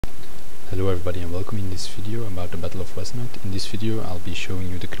Hello everybody and welcome in this video about the Battle of Wesnoth. In this video I'll be showing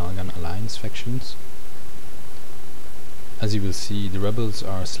you the Knalgan alliance factions. As you will see, the rebels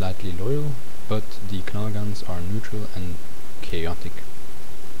are slightly loyal, but the Knalgans are neutral and chaotic.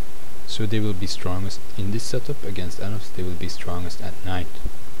 So they will be strongest in this setup against elves. They will be strongest at night.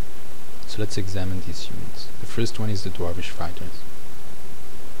 So let's examine these units. The first one is the Dwarvish Fighters.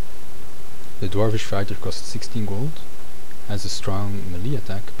 The Dwarvish Fighter costs 16 gold. Has a strong melee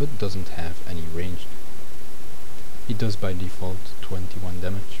attack but doesn't have any range. It does by default 21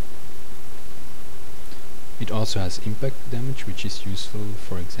 damage. It also has impact damage, which is useful,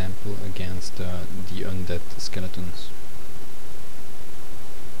 for example, against the undead skeletons.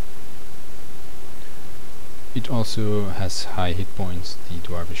 It also has high hit points, the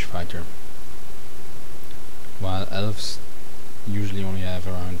Dwarvish Fighter. While elves usually only have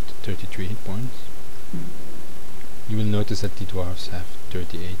around 33 hit points, you will notice that the dwarves have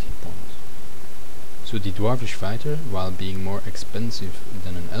 38 hit points. So the Dwarvish Fighter, while being more expensive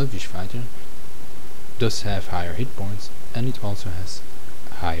than an Elvish Fighter, does have higher hit points, and it also has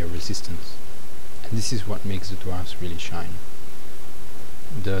higher resistance. And this is what makes the dwarves really shine.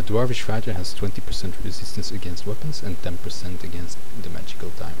 The Dwarvish Fighter has 20% resistance against weapons and 10% against the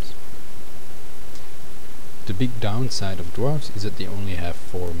magical types. The big downside of dwarves is that they only have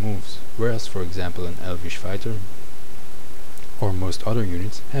 4 moves, whereas for example an Elvish Fighter or most other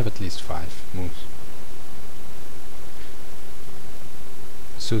units have at least 5 moves.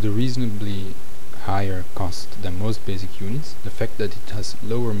 So the reasonably higher cost than most basic units, the fact that it has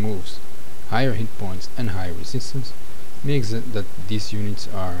lower moves, higher hit points and higher resistance, makes it that these units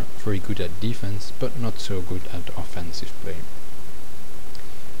are very good at defense but not so good at offensive play.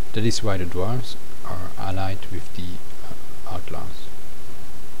 That is why the dwarves are allied with the outlaws.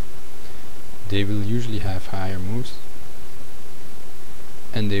 They will usually have higher moves,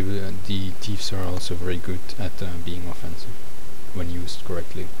 and the thieves are also very good at being offensive when used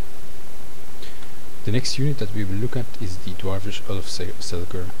correctly. The next unit that we will look at is the Dwarvish Ulf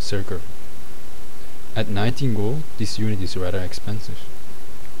Serker. At 19 gold, this unit is rather expensive.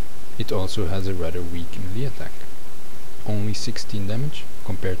 It also has a rather weak melee attack. Only 16 damage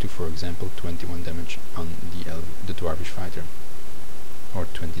compared to, for example, 21 damage on the Dwarvish Fighter, or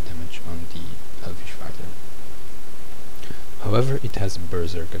 20 damage on the Elvish Fighter. However, it has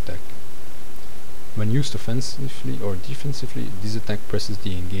Berserk attack. When used offensively or defensively, this attack presses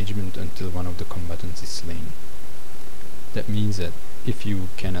the engagement until one of the combatants is slain. That means that if you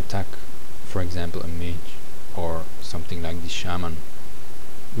can attack, for example, a mage or something like the shaman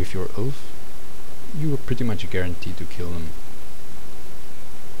with your elf, you are pretty much guaranteed to kill them.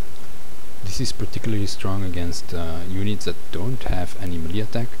 This is particularly strong against units that don't have any melee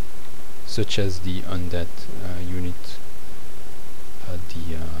attack, such as the undead unit,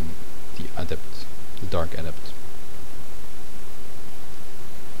 the adept, the dark adept.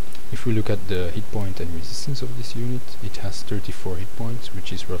 If we look at the hit point and resistance of this unit, it has 34 hit points,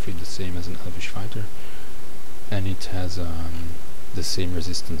 which is roughly the same as an Elvish Fighter, and it has the same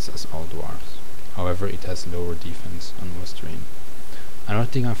resistance as all dwarves. However, it has lower defense on most terrain. Another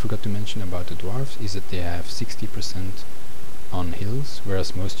thing I forgot to mention about the dwarves is that they have 60% on hills,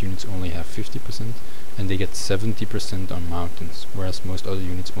 whereas most units only have 50%, and they get 70% on mountains, whereas most other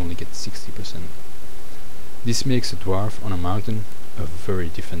units only get 60%. This makes a dwarf on a mountain a very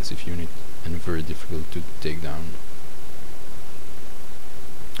defensive unit and very difficult to take down.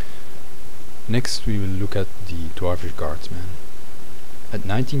 Next we will look at the Dwarvish Guardsman. At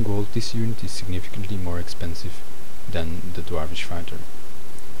 19 gold, this unit is significantly more expensive than the Dwarvish Fighter.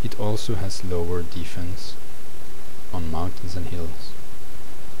 It also has lower defense on mountains and hills.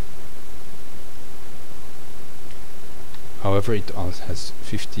 However, it also has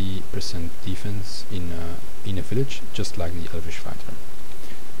 50% defense in a village, just like the Elvish Fighter.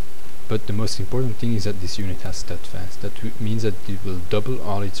 But the most important thing is that this unit has steadfast. That means that it will double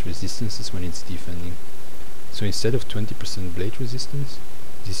all its resistances when it's defending. So instead of 20% blade resistance,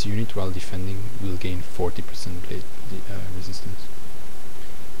 this unit while defending will gain 40% blade resistance.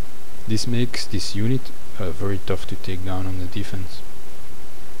 This makes this unit very tough to take down on the defense.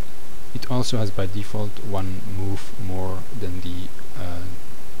 It also has by default 1 move more than the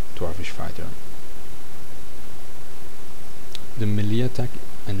Dwarvish Fighter. The melee attack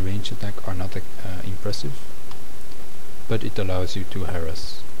and range attack are not impressive, but it allows you to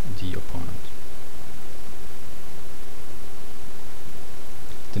harass the opponent.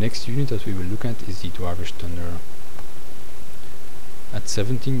 The next unit that we will look at is the Dwarvish Thunderer. At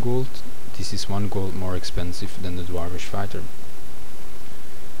 17 gold, this is 1 gold more expensive than the Dwarvish Fighter.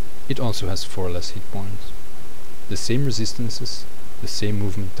 It also has 4 less hit points, the same resistances, the same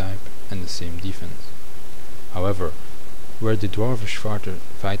movement type, and the same defense. However, where the Dwarvish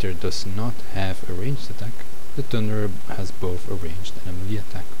fighter does not have a ranged attack, the Thunderer has both a ranged and a melee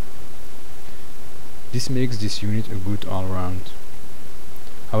attack. This makes this unit a good all-round.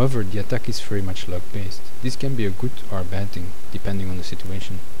 However, the attack is very much luck-based. This can be a good or a bad thing, depending on the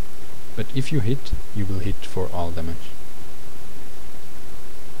situation. But if you hit, you will hit for all damage.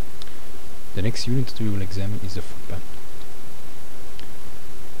 The next unit that we will examine is the Footpad.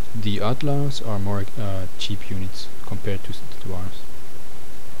 The Outlaws are more cheap units compared to the Dwarves.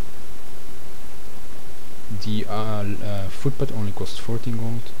 The Footpad only costs 14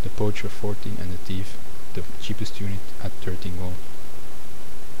 gold, the Poacher 14 and the Thief, the cheapest unit, at 13 gold.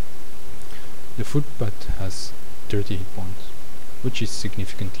 The Footpad has 30 hit points, which is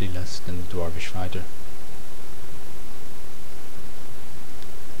significantly less than the Dwarvish fighter.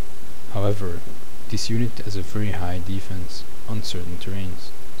 However, this unit has a very high defense on certain terrains,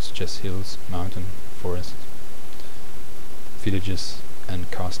 such as hills, mountain, forest, villages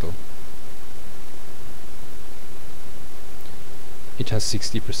and castle. It has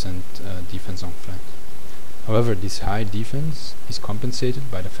 60% defense on flat. However, this high defense is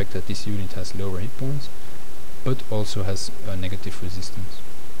compensated by the fact that this unit has lower hit points, but also has negative resistance.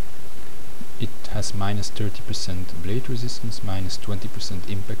 It has minus 30% blade resistance, minus 20%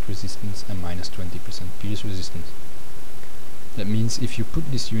 impact resistance and minus 20% pierce resistance. That means if you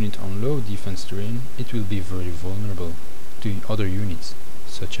put this unit on low defense terrain, it will be very vulnerable to other units,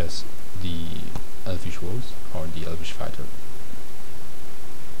 such as the Elvish Wolves or the Elvish Fighter,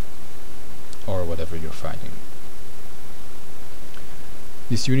 or whatever you're fighting.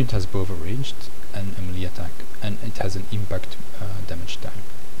 This unit has both a ranged and a melee attack, and it has an impact damage type.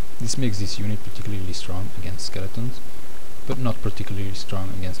 This makes this unit particularly strong against skeletons, but not particularly strong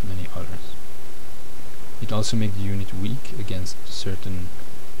against many others. It also makes the unit weak against certain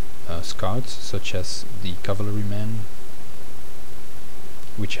scouts, such as the Cavalryman,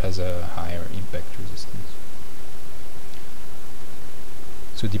 which has a higher impact resistance.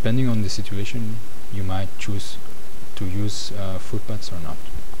 So depending on the situation, you might choose to use Footpads or not.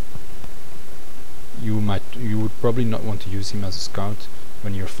 You would probably not want to use him as a scout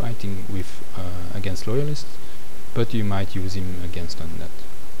when you're fighting with against loyalists, but you might use him against undead.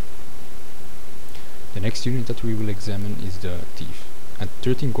 The next unit that we will examine is the Thief. At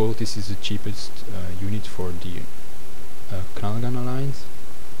 13 gold, this is the cheapest unit for the Knalgan alliance,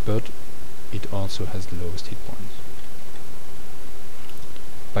 but it also has the lowest hit points.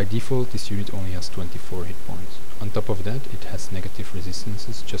 By default, this unit only has 24 hit points. On top of that, it has negative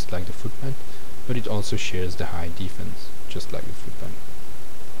resistances, just like the Footpad, but it also shares the high defense, just like the Footpad.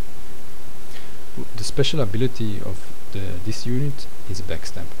 The special ability of this unit is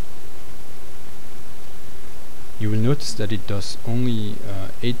Backstab. You will notice that it does only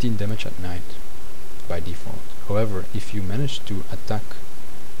 18 damage at night by default. However, if you manage to attack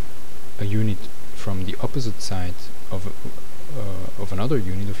a unit from the opposite side of another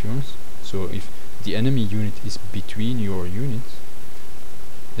unit of yours, so if the enemy unit is between your units,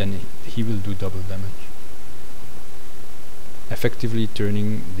 then he will do double damage, effectively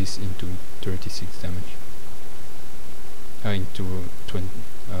turning this into 36 damage, into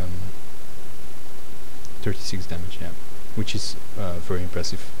 36 damage, yeah, which is very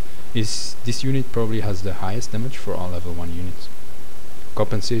impressive. This unit probably has the highest damage for all level 1 units,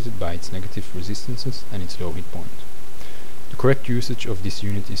 compensated by its negative resistances and its low hit points. The correct usage of this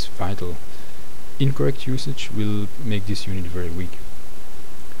unit is vital. Incorrect usage will make this unit very weak.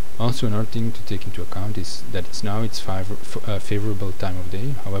 Also, another thing to take into account is that it's now its favorable time of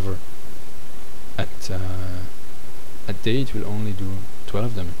day. However, at day it will only do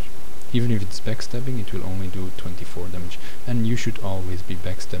 12 damage. Even if it's backstabbing, it will only do 24 damage, and you should always be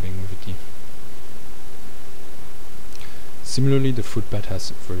backstabbing with a thief. Similarly, the Footpad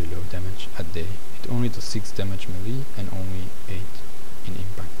has very low damage at day. It only does 6 damage melee and only 8 in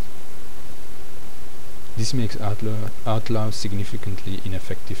impact. This makes Outlaws significantly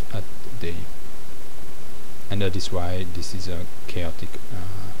ineffective at day, and that is why this is a chaotic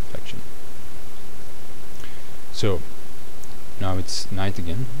faction. So, now it's night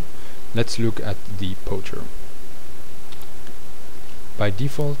again. Let's look at the Poacher. By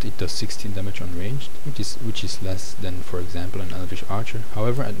default, it does 16 damage on ranged, which is less than, for example, an Elvish Archer.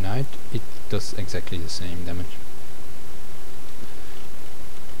 However, at night it does exactly the same damage.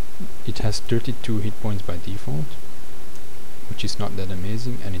 It has 32 hit points by default, which is not that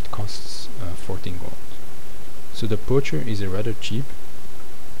amazing, and it costs 14 gold. So the Poacher is a rather cheap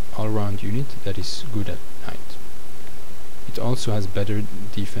all-round unit that is good at night. It also has better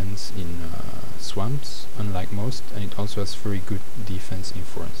defense in swamps, unlike most, and it also has very good defense in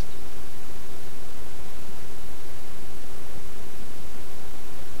forest.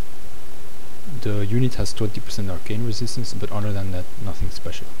 The unit has 20% arcane resistance, but other than that, nothing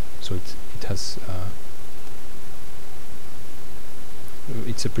special. So it has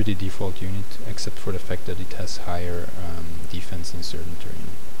it's a pretty default unit, except for the fact that it has higher defense in certain terrain.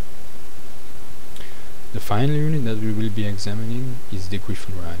 The final unit that we will be examining is the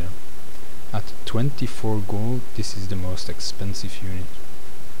Griffin Rider. At 24 gold, this is the most expensive unit.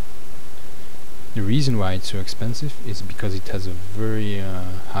 The reason why it's so expensive is because it has a very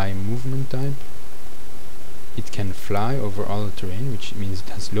high movement type. It can fly over all the terrain, which means it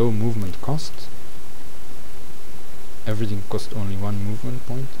has low movement cost. Everything costs only 1 movement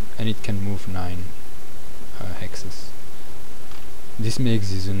point, and it can move 9 hexes. This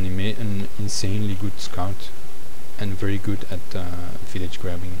makes this an insanely good scout and very good at village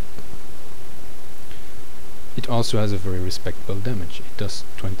grabbing. It also has a very respectable damage. It does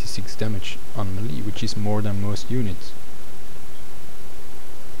 26 damage on melee, which is more than most units.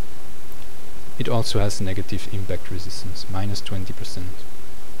 It also has negative impact resistance, minus 20%.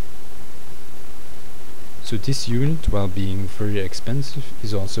 So this unit, while being very expensive,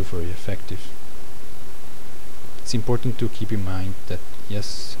 is also very effective. It's important to keep in mind that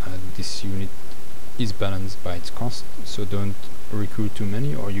yes, this unit is balanced by its cost, so don't recruit too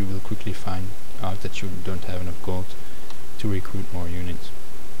many or you will quickly find out that you don't have enough gold to recruit more units.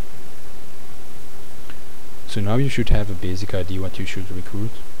 So now you should have a basic idea what you should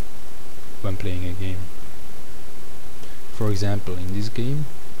recruit when playing a game. For example, in this game,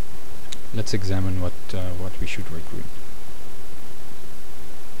 let's examine what we should recruit.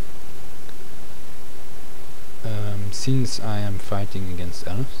 Since I am fighting against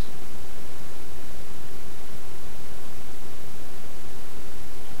elves,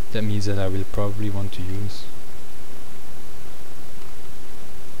 that means that I will probably want to use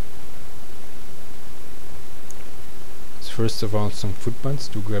first of all some footpaths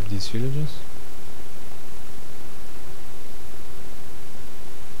to grab these villages.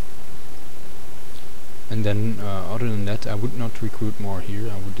 And then other than that, I would not recruit more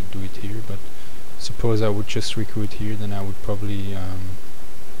here. I would do it here, but suppose I would just recruit here, then I would probably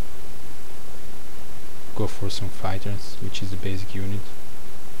go for some fighters, which is the basic unit.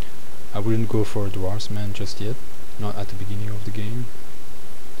 I wouldn't go for a dwarfsman just yet, not at the beginning of the game.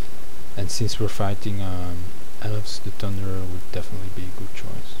 And since we're fighting elves, the thunderer would definitely be a good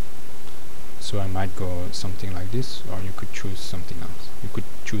choice. So I might go something like this, or you could choose something else. You could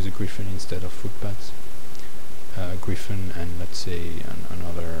choose a griffin instead of footpaths. Griffin and let's say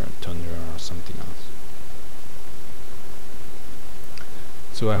another thunderer or something else.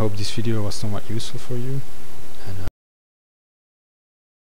 So I hope this video was somewhat useful for you.